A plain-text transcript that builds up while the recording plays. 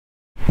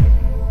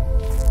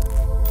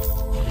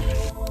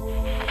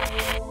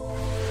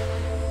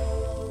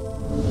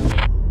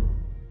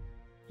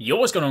Yo,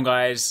 what's going on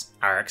guys?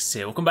 Arekkz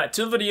here. Welcome back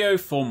to the video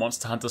for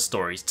Monster Hunter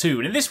Stories 2.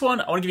 And in this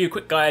one, I want to give you a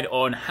quick guide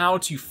on how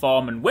to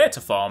farm and where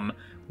to farm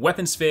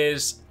weapon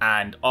spheres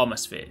and armor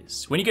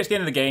spheres. When you get to the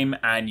end of the game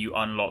and you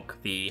unlock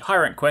the high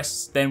rank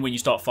quests, then when you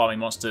start farming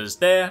monsters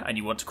there and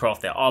you want to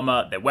craft their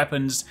armor, their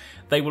weapons,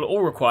 they will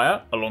all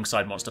require,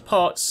 alongside monster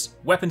parts,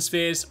 weapon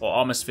spheres or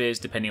armor spheres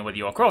depending on whether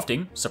you are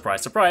crafting,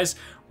 surprise surprise,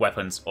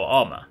 weapons or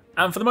armor.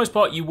 And for the most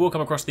part, you will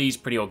come across these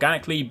pretty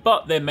organically,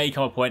 but there may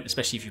come a point,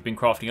 especially if you've been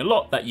crafting a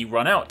lot, that you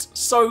run out.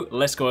 So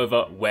let's go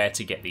over where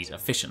to get these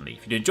efficiently.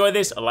 If you do enjoy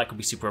this, a like would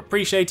be super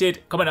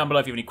appreciated. Comment down below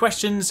if you have any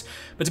questions.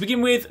 But to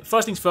begin with,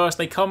 first things first,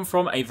 they come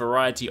from a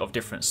variety of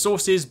different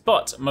sources,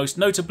 but most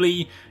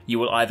notably, you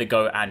will either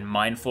go and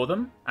mine for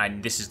them,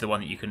 and this is the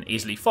one that you can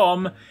easily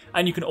farm,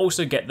 and you can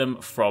also get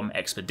them from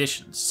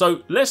expeditions.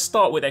 So let's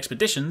start with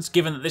expeditions,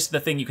 given that this is the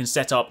thing you can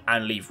set up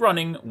and leave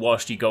running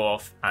whilst you go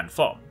off and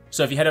farm.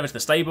 So if you head over to the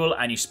stable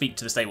and you speak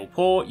to the stable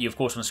paw, you of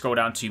course want to scroll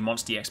down to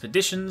Monster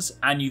Expeditions,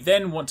 and you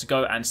then want to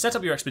go and set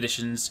up your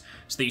expeditions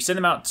so that you send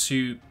them out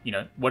to,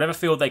 whatever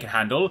field they can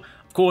handle.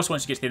 Of course,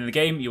 once you get to the end of the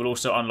game, you will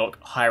also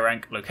unlock high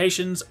rank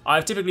locations.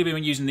 I've typically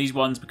been using these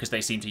ones because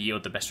they seem to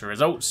yield the best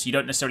results. You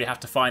don't necessarily have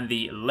to find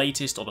the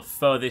latest or the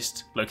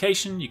furthest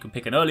location. You can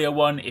pick an earlier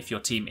one if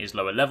your team is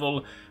lower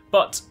level,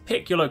 but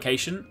pick your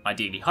location,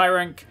 ideally high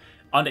rank.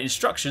 Under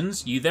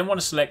instructions, you then want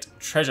to select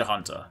Treasure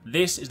Hunter.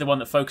 This is the one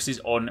that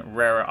focuses on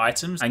rarer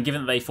items, and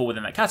given that they fall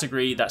within that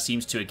category, that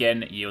seems to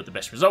again yield the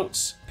best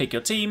results. Pick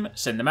your team,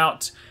 send them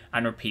out,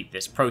 and repeat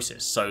this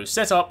process. So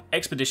set up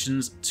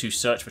expeditions to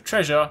search for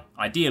treasure,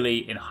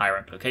 ideally in high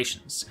rank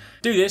locations.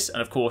 Do this,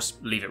 and of course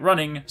leave it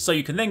running, so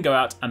you can then go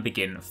out and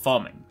begin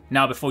farming.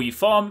 Now before you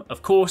farm,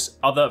 of course,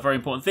 other very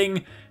important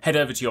thing, head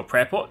over to your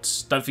prayer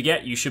pots. Don't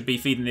forget, you should be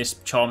feeding this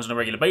charms on a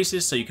regular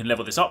basis so you can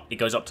level this up. It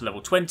goes up to level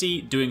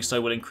 20. Doing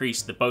so will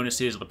increase the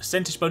bonuses or the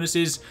percentage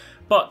bonuses,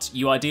 but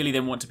you ideally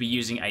then want to be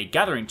using a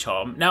gathering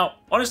charm. Now,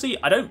 honestly,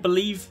 I don't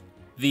believe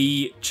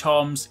the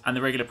charms and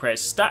the regular prayers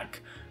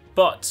stack,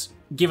 but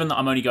given that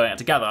I'm only going out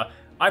to gather,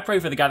 I pray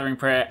for the gathering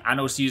prayer and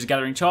also use a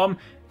gathering charm.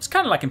 It's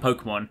kind of like in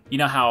Pokemon. You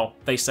know how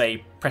they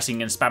say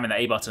pressing and spamming the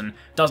A button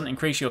doesn't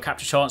increase your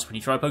capture chance when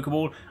you throw a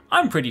Pokeball?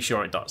 I'm pretty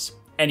sure it does.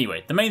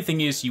 Anyway, the main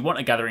thing is you want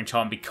a gathering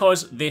charm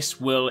because this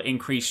will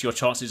increase your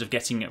chances of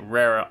getting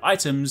rarer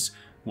items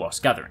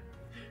whilst gathering.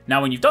 Now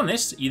when you've done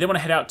this, you then want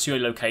to head out to a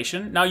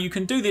location. Now you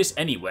can do this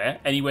anywhere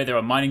there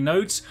are mining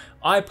nodes.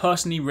 I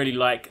personally really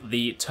like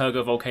the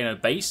Turgo Volcano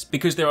base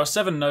because there are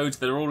 7 nodes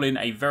that are all in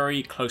a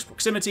very close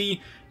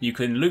proximity. You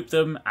can loop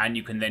them and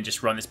you can then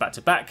just run this back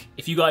to back.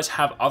 If you guys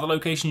have other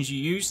locations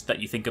you use that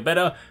you think are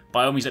better,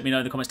 by all means let me know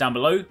in the comments down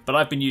below, but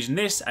I've been using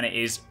this and it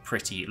is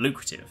pretty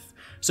lucrative.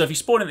 So if you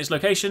spawn at this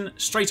location,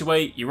 straight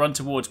away you run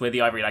towards where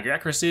the Ivory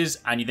Arekkz is,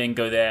 and you then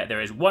go there.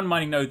 There is one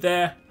mining node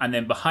there, and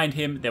then behind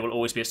him there will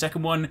always be a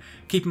second one.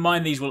 Keep in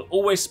mind these will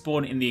always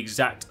spawn in the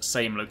exact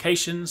same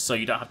location, so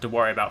you don't have to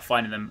worry about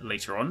finding them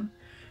later on.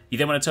 You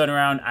then want to turn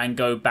around and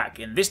go back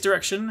in this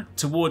direction,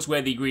 towards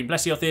where the green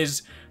Plesioth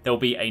is. There will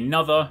be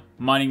another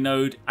mining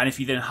node, and if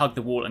you then hug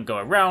the wall and go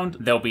around,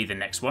 there'll be the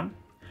next one.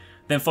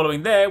 Then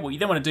following there, what you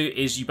then want to do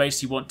is you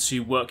basically want to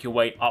work your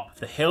way up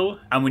the hill,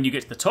 and when you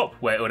get to the top,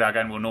 where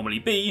Uragan will normally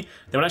be,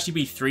 there will actually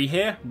be 3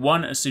 here.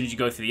 One as soon as you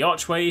go through the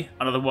archway,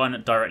 another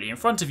one directly in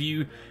front of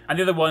you, and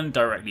the other one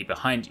directly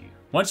behind you.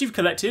 Once you've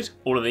collected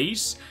all of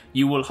these,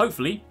 you will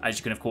hopefully, as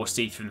you can of course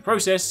see through the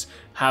process,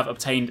 have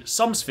obtained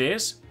some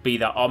spheres, be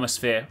that armor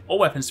sphere or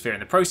weapon sphere in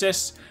the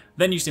process.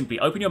 Then you simply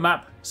open your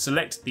map,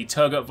 select the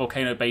Turgo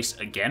Volcano base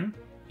again,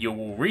 you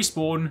will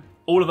respawn,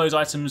 all of those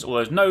items, all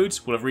those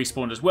nodes will have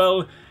respawned as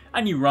well,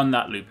 and you run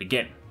that loop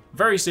again.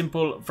 Very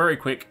simple, very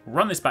quick,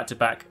 run this back to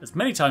back as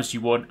many times as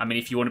you want. I mean,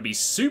 if you want to be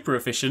super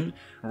efficient,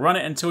 run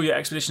it until your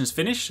expeditions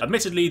finish.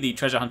 Admittedly, the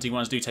treasure hunting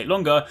ones do take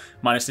longer,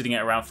 mine is sitting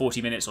at around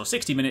 40 minutes or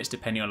 60 minutes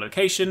depending on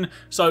location,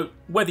 so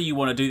whether you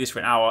want to do this for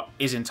an hour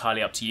is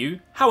entirely up to you.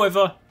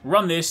 However,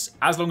 run this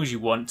as long as you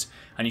want,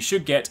 and you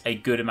should get a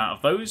good amount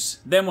of those.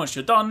 Then once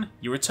you're done,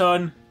 you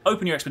return,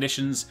 open your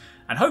expeditions,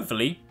 and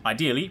hopefully,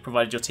 ideally,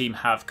 provided your team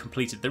have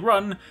completed the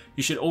run,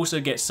 you should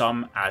also get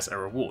some as a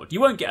reward. You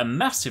won't get a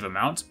massive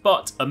amount,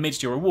 but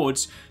amidst your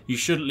rewards, you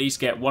should at least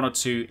get 1 or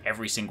 2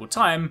 every single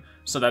time,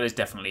 so that is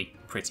definitely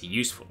pretty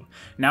useful.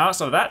 Now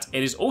outside of that,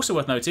 it is also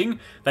worth noting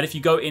that if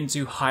you go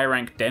into high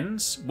rank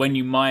dens, when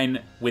you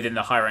mine within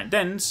the high rank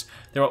dens,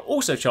 there are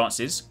also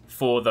chances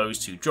for those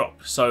to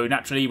drop. So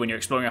naturally, when you're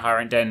exploring a high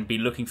rank den, be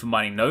looking for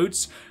mining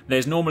nodes.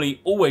 There's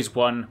normally always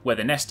one where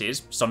the nest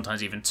is,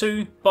 sometimes even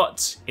 2,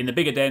 but in the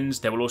bigger dens,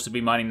 there will also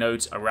be mining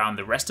nodes around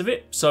the rest of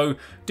it. So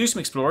do some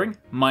exploring,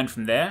 mine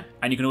from there,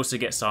 and you can also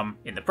get some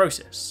in the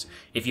process.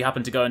 If you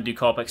happen to go and do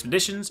co-op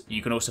expeditions,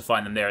 you can also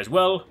find them there as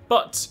well,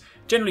 but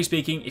generally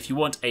speaking, if you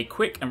want a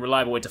quick and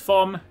reliable way to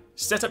farm,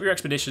 set up your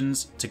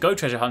expeditions to go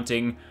treasure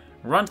hunting,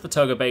 run to the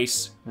Turgo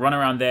base, run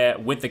around there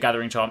with the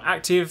gathering charm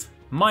active,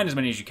 mine as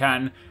many as you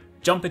can,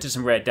 jump into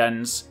some rare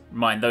dens,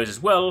 mine those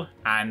as well,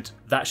 and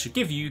that should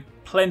give you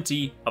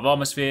plenty of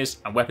armor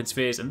spheres and weapon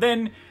spheres, and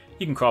then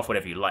you can craft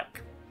whatever you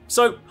like.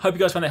 So, hope you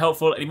guys found that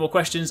helpful. Any more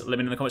questions, let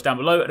me know in the comments down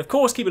below. And of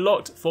course, keep it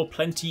locked for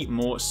plenty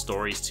more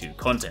Stories 2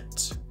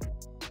 content.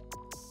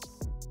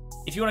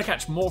 If you want to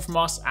catch more from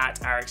us at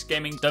Arekkz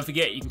Gaming, don't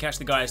forget you can catch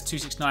the guys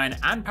TwoSixNine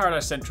and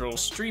Paradise Central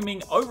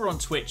streaming over on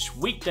Twitch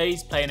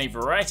weekdays, playing a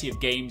variety of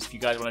games. If you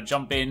guys want to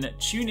jump in,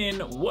 tune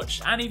in, watch,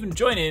 and even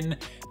join in,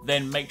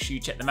 then make sure you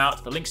check them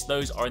out. The links to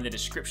those are in the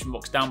description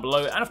box down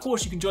below. And of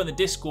course, you can join the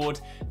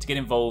Discord to get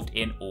involved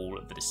in all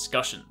of the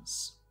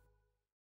discussions.